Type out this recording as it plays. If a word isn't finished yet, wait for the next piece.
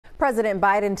President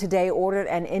Biden today ordered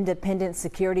an independent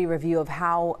security review of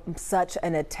how such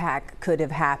an attack could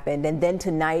have happened. And then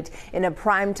tonight, in a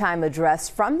primetime address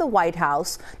from the White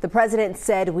House, the president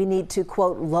said we need to,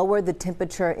 quote, lower the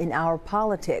temperature in our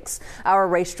politics. Our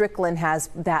Ray Strickland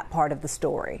has that part of the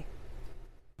story.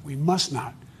 We must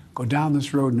not go down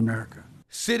this road in America.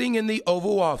 Sitting in the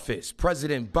Oval Office,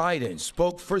 President Biden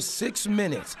spoke for 6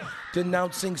 minutes,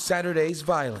 denouncing Saturday's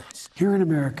violence. Here in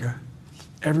America,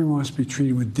 everyone must be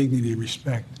treated with dignity and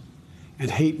respect, and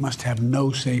hate must have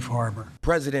no safe harbor.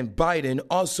 President Biden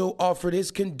also offered his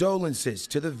condolences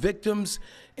to the victims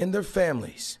and their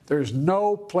families. There's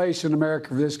no place in America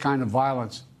for this kind of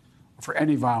violence, or for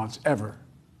any violence ever.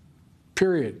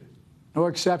 Period. No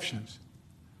exceptions.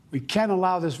 We can't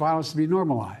allow this violence to be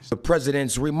normalized. The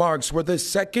president's remarks were the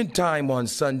second time on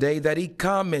Sunday that he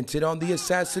commented on the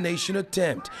assassination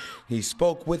attempt. He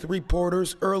spoke with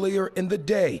reporters earlier in the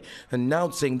day,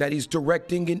 announcing that he's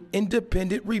directing an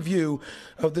independent review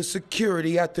of the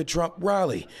security at the Trump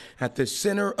rally. At the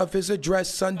center of his address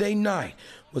Sunday night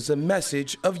was a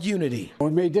message of unity. We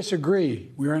may disagree.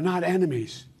 We are not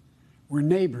enemies. We're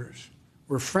neighbors.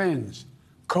 We're friends,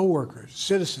 co-workers,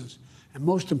 citizens. And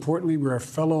most importantly, we're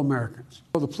fellow Americans.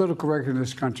 The political record in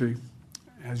this country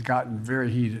has gotten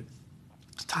very heated.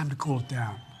 It's time to cool it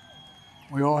down.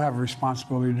 We all have a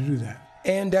responsibility to do that.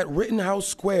 And at Rittenhouse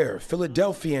Square,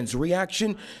 Philadelphians'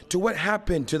 reaction to what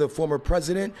happened to the former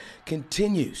president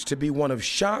continues to be one of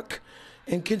shock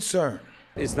and concern.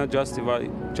 It's not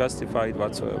justified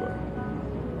whatsoever.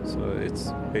 So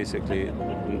it's basically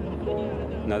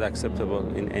not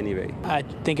acceptable in any way. I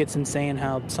think it's insane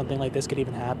how something like this could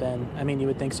even happen. I mean, you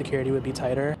would think security would be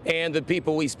tighter. And the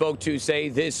people we spoke to say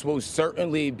this will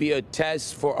certainly be a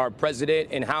test for our president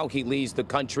and how he leads the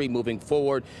country moving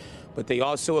forward. But they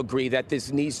also agree that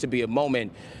this needs to be a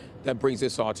moment that brings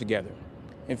us all together.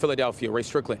 In Philadelphia, Ray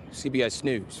Strickland, CBS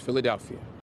News, Philadelphia.